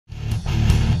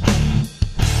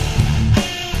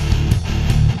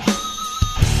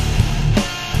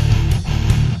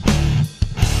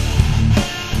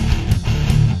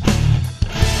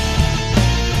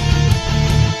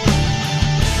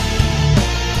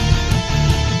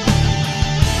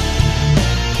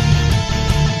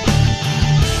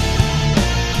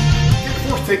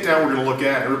now we're going to look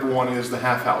at, number one, is the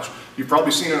half house. You've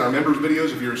probably seen it in our members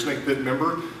videos if you're a Snake Pit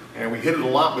member, and we hit it a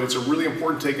lot, but it's a really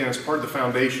important takedown. It's part of the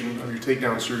foundation of your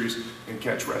takedown series in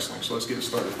catch wrestling. So let's get it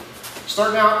started.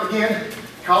 Starting out again,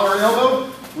 collar and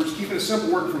elbow. We're just keeping it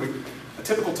simple, working from a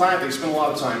typical tie that you spend a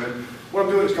lot of time in. What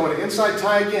I'm doing is going to inside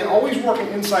tie again, always working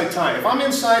inside tie. If I'm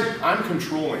inside, I'm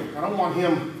controlling. I don't want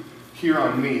him here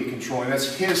on me controlling.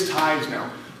 That's his ties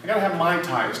now. I gotta have my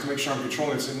ties to make sure I'm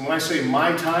controlling this. And when I say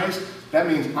my ties, that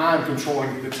means I'm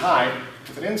controlling the tie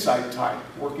with an inside tie,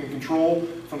 working control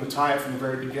from the tie from the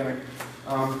very beginning.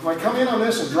 When I come in on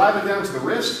this and drive it down to the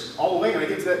wrist, all the way, and I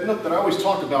get to that nook that I always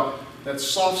talk about, that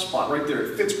soft spot right there.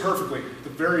 It fits perfectly at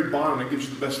the very bottom. It gives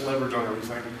you the best leverage on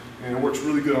everything, and it works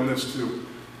really good on this too.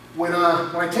 When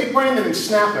I take Brandon and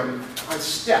snap him, I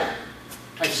step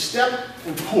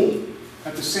and pull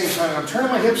at the same time. I'm turning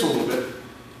my hips a little bit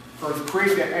to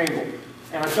create that angle.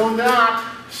 And I do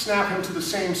not snap him to the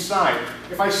same side.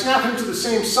 If I snap him to the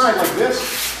same side like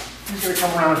this, he's going to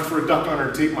come around for a duck under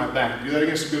and take my back. Do that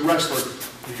against a good wrestler,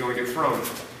 you're going to get thrown.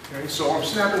 Okay, so I'm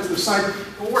snapping to the side.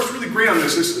 What works really great on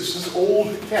this is an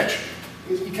old catch.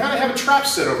 You kind of have a trap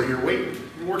set over here waiting.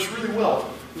 It works really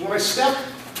well. Because when I step,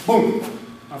 boom,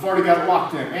 I've already got it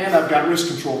locked in, and I've got wrist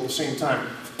control at the same time.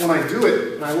 When I do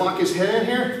it, and I lock his head in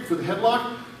here for the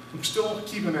headlock, I'm still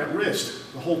keeping that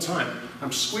wrist the whole time.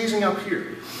 I'm squeezing up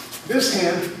here. This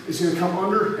hand is going to come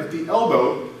under at the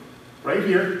elbow, right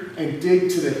here, and dig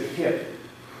to the hip.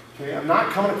 Okay, I'm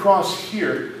not coming across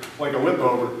here like a whip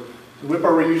over. The whip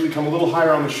over usually come a little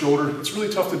higher on the shoulder. It's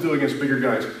really tough to do against bigger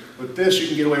guys. But this you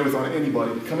can get away with on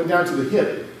anybody. Coming down to the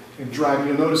hip and driving,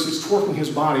 you'll notice he's twerking his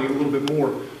body a little bit more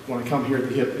when I come here at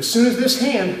the hip. As soon as this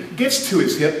hand gets to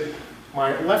his hip,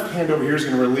 my left hand over here is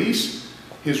going to release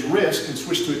his wrist and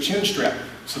switch to a chin strap.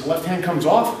 So the left hand comes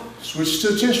off, switches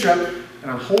to the chin strap, and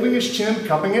I'm holding his chin,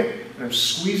 cupping it, and I'm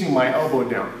squeezing my elbow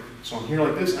down. So I'm here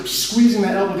like this, I'm squeezing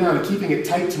that elbow down and keeping it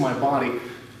tight to my body.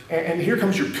 And here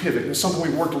comes your pivot. It's something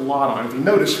we've worked a lot on. If you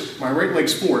notice, my right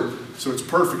leg's forward, so it's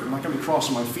perfect. I'm not going to be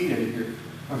crossing my feet in here.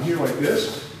 I'm here like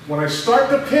this. When I start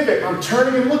the pivot, I'm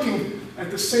turning and looking at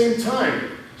the same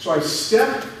time. So I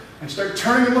step, I start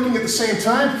turning and looking at the same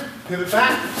time, pivot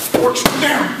back, works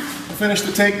down, finish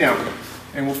the takedown.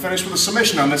 And we'll finish with a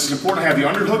submission on this. It's important to have the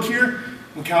underhook here.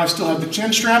 Look how I still have the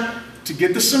chin strap. To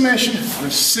get the submission, I'm going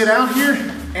to sit out here,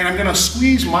 and I'm going to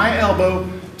squeeze my elbow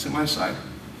to my side.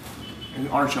 And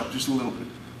arch up just a little bit.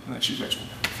 And that's your next one.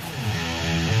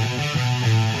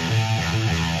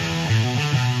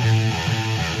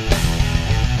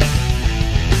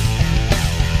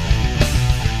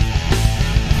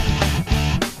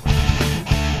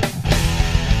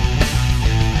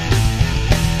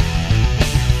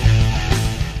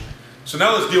 So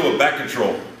now let's deal with back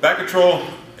control. Back control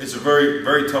is a very,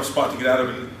 very tough spot to get out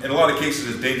of. In a lot of cases,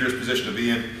 it's a dangerous position to be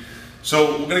in.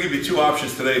 So we're going to give you two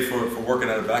options today for working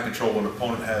out of back control when an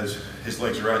opponent has his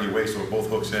legs around your waist or both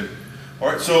hooks in. All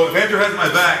right, so if Andrew has my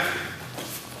back,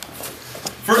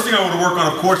 first thing I want to work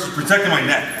on, of course, is protecting my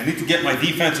neck. I need to get my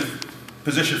defensive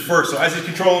position first. So as he's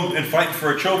controlling and fighting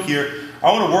for a choke here,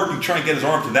 I want to work and try and get his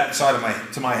arm to that side of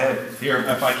my head here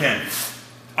if I can.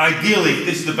 Ideally,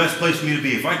 this is the best place for me to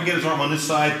be. If I can get his arm on this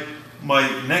side, my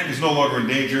neck is no longer in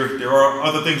danger. There are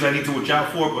other things I need to watch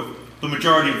out for, but the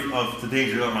majority of the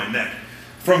danger is on my neck.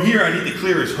 From here, I need to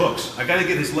clear his hooks. I got to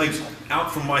get his legs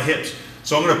out from my hips.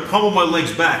 So I'm going to pummel my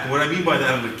legs back. And what I mean by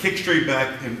that, I'm going to kick straight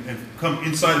back and come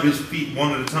inside of his feet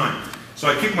one at a time. So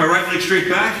I kick my right leg straight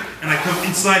back, and I come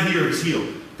inside here of his heel.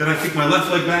 Then I kick my left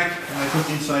leg back, and I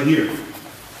come inside here.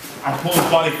 I pull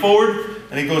his body forward,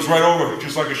 and he goes right over,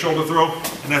 just like a shoulder throw,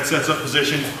 and that sets up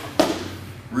position.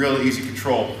 Real easy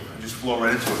control. I just flow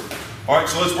right into it. All right,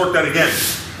 so let's work that again.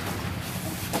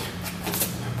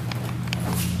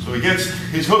 So he gets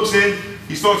his hooks in,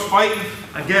 he starts fighting.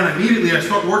 Again, immediately I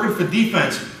start working for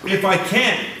defense. If I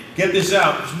can't get this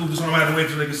out, just move this arm out of the way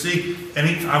so they can see, and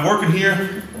I'm working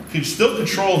here, can still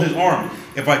control his arm.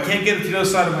 If I can't get it to the other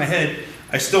side of my head,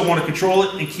 I still want to control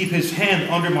it and keep his hand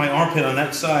under my armpit on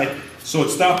that side so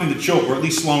it's stopping the choke or at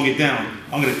least slowing it down.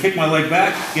 I'm going to kick my leg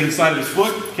back, get inside of his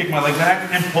foot, kick my leg back,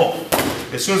 and pull.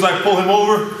 As soon as I pull him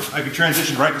over, I can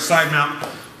transition right to side mount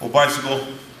or bicycle,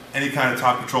 any kind of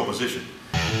top control position.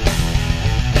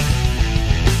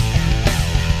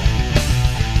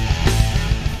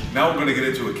 Now we're going to get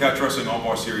into a catch wrestling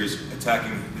armbar series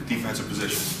attacking the defensive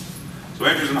position. So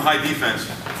Andrew's in a high defense.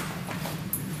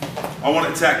 I want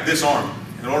to attack this arm.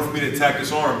 In order for me to attack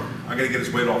this arm, I got to get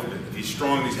his weight off of it. If he's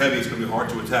strong and he's heavy, it's going to be hard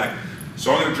to attack.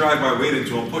 So I'm going to drive my weight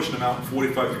into him, pushing him out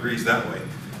 45 degrees that way.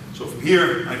 So from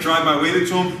here, I drive my weight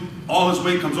into him, all his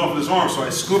weight comes off of his arm. So I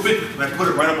scoop it and I put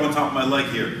it right up on top of my leg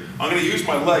here. I'm going to use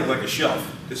my leg like a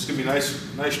shelf. This is going to be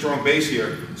nice strong base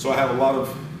here, so I have a lot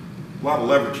of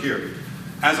leverage here.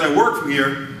 As I work from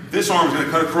here, this arm is going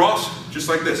to cut across just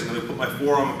like this. I'm going to put my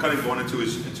forearm cutting going into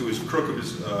his crook of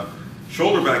his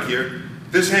shoulder back here.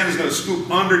 This hand is going to scoop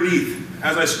underneath.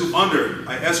 As I scoop under,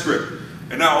 I S-grip.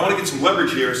 And now I want to get some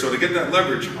leverage here, so to get that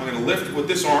leverage, I'm going to lift with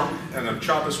this arm, and I'm going to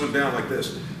chop this one down like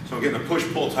this. So I'm getting a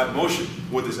push-pull type motion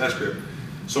with this S-grip.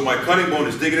 So my cutting bone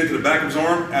is digging into the back of his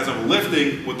arm. As I'm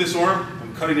lifting with this arm,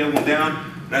 I'm cutting the other one down,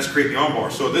 and that's creating the arm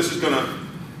bar. So this is going to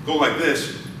go like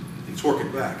this and torque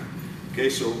it back. Okay,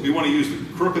 so we want to use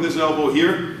the crook of this elbow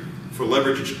here for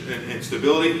leverage and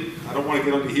stability. I don't want to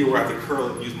get under here where I have to curl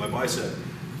it and use my bicep.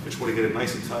 I just want to get it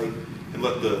nice and tight and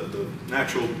let the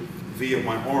natural V of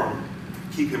my arm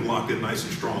keep him locked in nice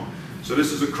and strong. So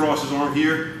this is across his arm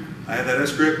here. I have that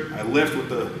S-grip. I lift with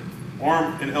the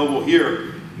arm and elbow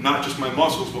here, not just my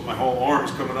muscles, but my whole arm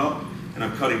is coming up, and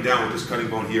I'm cutting down with this cutting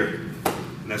bone here.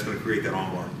 And that's going to create that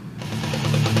arm bar.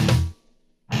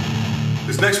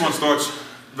 This next one starts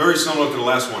very similar to the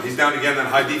last one. He's down again, that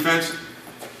high defense.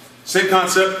 Same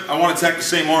concept. I want to attack the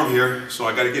same arm here, so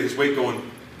I got to get his weight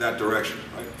going that direction.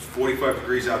 Right? 45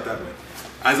 degrees out that way.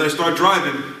 As I start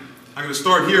driving, I'm going to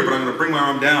start here, but I'm going to bring my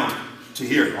arm down to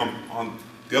here on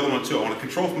the other one too. I want to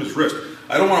control from his wrist.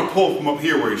 I don't want to pull from up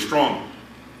here where he's strong.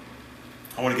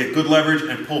 I want to get good leverage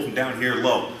and pull from down here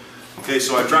low. Okay,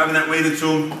 so I'm driving that weight into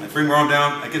him. I bring my arm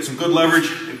down. I get some good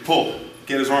leverage and pull.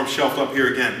 Get his arm shelved up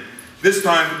here again. This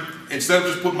time, instead of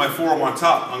just putting my forearm on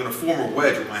top, I'm going to form a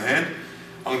wedge with my hand.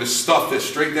 I'm going to stuff this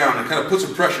straight down and kind of put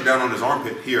some pressure down on his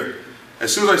armpit here.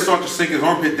 As soon as I start to sink his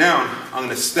armpit down, I'm going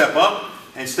to step up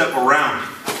and step around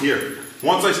here.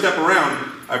 Once I step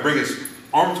around, I bring his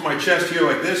arm to my chest here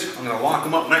like this. I'm going to lock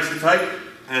him up nice and tight,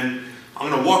 and I'm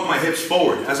going to walk my hips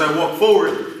forward. As I walk forward,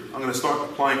 I'm going to start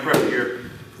applying pressure here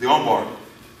to the arm bar.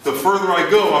 The further I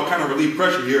go, I'll kind of relieve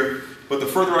pressure here, but the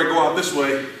further I go out this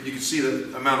way, you can see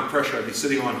the amount of pressure I'd be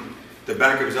sitting on the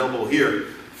back of his elbow here,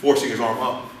 forcing his arm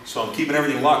up. So I'm keeping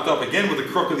everything locked up again with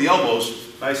the crook of the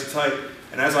elbows, nice and tight.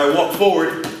 And as I walk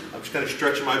forward, I'm just kind of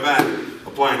stretching my back,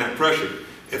 applying that pressure.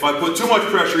 If I put too much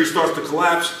pressure, he starts to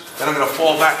collapse, then I'm going to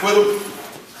fall back with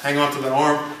him, hang on to that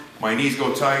arm, my knees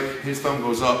go tight, his thumb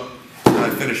goes up, and I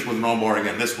finish with an arm bar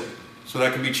again this way. So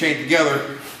that can be chained together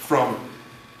from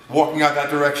walking out that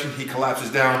direction, he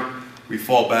collapses down, we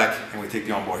fall back, and we take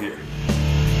the arm bar here.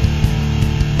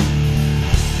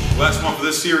 Last one for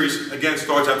this series, again,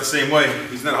 starts out the same way.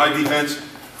 He's in that high defense.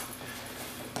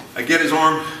 I get his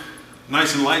arm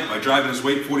nice and light by driving his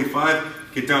weight 45,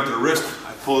 get down to the wrist,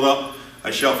 I pull it up, I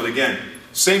shelf it again.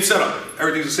 Same setup,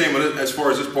 everything's the same with it as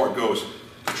far as this part goes.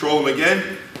 Control him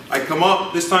again, I come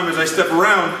up, this time as I step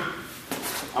around,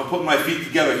 I'm putting my feet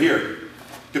together here.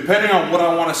 Depending on what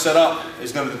I want to set up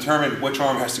is going to determine which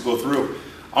arm has to go through.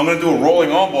 I'm going to do a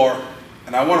rolling arm bar,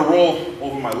 and I want to roll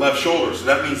over my left shoulder, so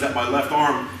that means that my left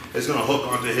arm is going to hook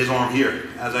onto his arm here.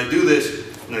 As I do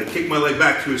this, I'm going to kick my leg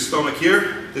back to his stomach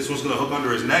here. This one's going to hook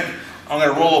under his neck. I'm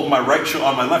going to roll over my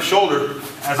on my left shoulder.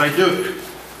 As I do it,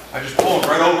 I just pull it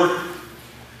right over,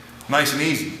 nice and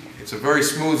easy. It's a very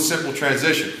smooth, simple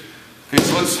transition. Okay,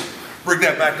 so let's bring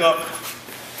that back up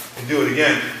and do it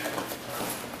again.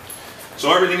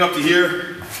 So everything up to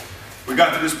here, we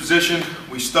got to this position,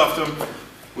 we stuffed him,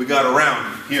 we got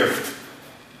around here.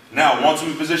 Now, once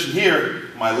we position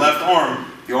here, my left arm,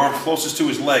 the arm closest to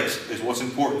his legs is what's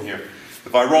important here.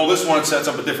 If I roll this one, it sets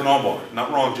up a different arm bar.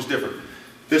 Not wrong, just different.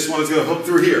 This one is going to hook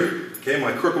through here. Okay,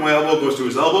 my crook of my elbow goes to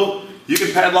his elbow. You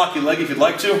can padlock your leg if you'd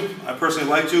like to. I personally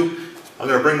like to. I'm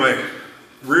going to bring my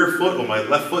rear foot or my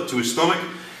left foot to his stomach.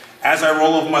 As I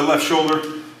roll over my left shoulder,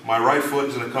 my right foot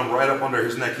is going to come right up under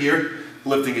his neck here,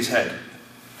 lifting his head.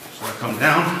 So I come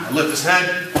down, I lift his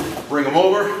head, bring him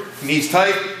over, knees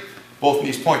tight, both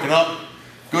knees pointing up,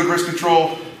 good wrist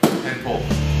control, and pull.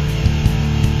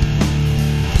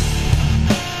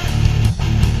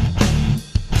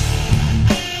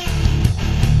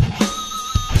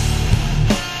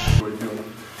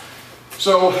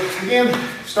 So again,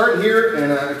 starting here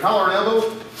and a collar and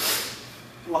elbow,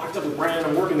 locked up with Brandon.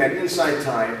 I'm working that inside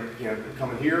tie,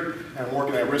 coming here, and I'm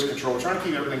working that wrist control, trying to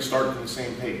keep everything started from the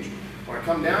same page. When I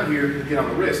come down here and get on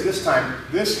the wrist, this time,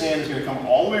 this hand is going to come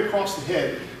all the way across the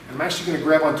head, and I'm actually going to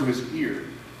grab onto his ear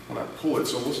when I pull it.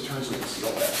 So let's turn so you can see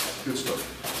all that good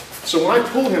stuff. So when I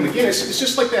pull him, again, it's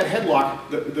just like that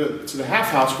headlock to the half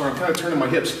house where I'm kind of turning my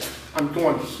hips. I'm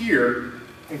going here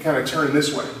and kind of turning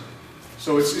this way.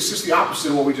 So it's just the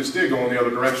opposite of what we just did, going the other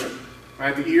direction.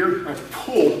 Right, the ear, I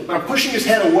pull, but I'm pushing his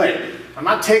head away. I'm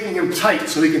not taking him tight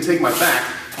so he can take my back.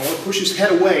 I want to push his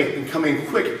head away and come in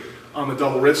quick on the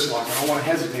double wrist lock. I don't want to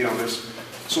hesitate on this.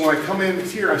 So when I come in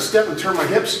here, I step and turn my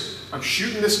hips. I'm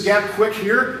shooting this gap quick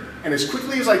here, and as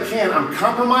quickly as I can, I'm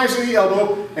compromising the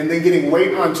elbow and then getting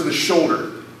weight onto the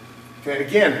shoulder. Okay,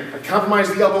 again, I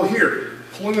compromise the elbow here,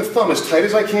 pulling the thumb as tight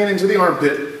as I can into the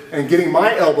armpit and getting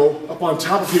my elbow up on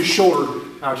top of his shoulder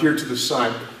out here to the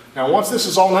side. Now once this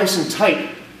is all nice and tight,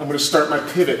 I'm going to start my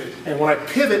pivot. And when I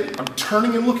pivot, I'm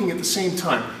turning and looking at the same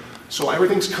time. So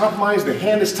everything's compromised, the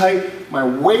hand is tight, my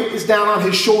weight is down on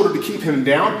his shoulder to keep him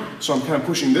down, so I'm kind of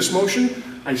pushing this motion.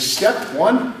 I step,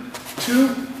 1,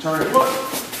 2, turn foot,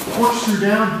 corkscrew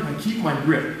down, and keep my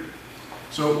grip.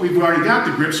 So we've already got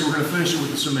the grip, so we're going to finish it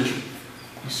with the submission.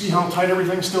 You see how tight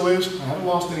everything still is? I haven't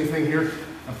lost anything here.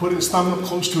 I'm putting his thumb up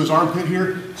close to his armpit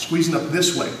here, squeezing up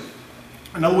this way.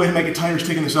 Another way to make it tighter is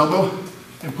taking this elbow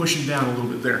and pushing down a little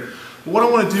bit there. But what I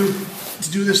want to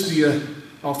do this the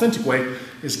authentic way,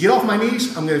 is get off my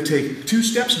knees. I'm going to take 2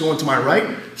 steps going to my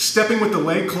right, stepping with the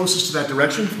leg closest to that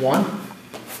direction. 1,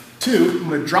 2, I'm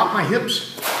going to drop my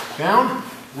hips down,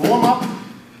 roll them up.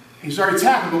 He's already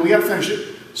tapping, but we got to finish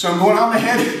it. So I'm going on the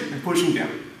head and pushing down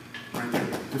right there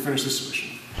to finish this submission.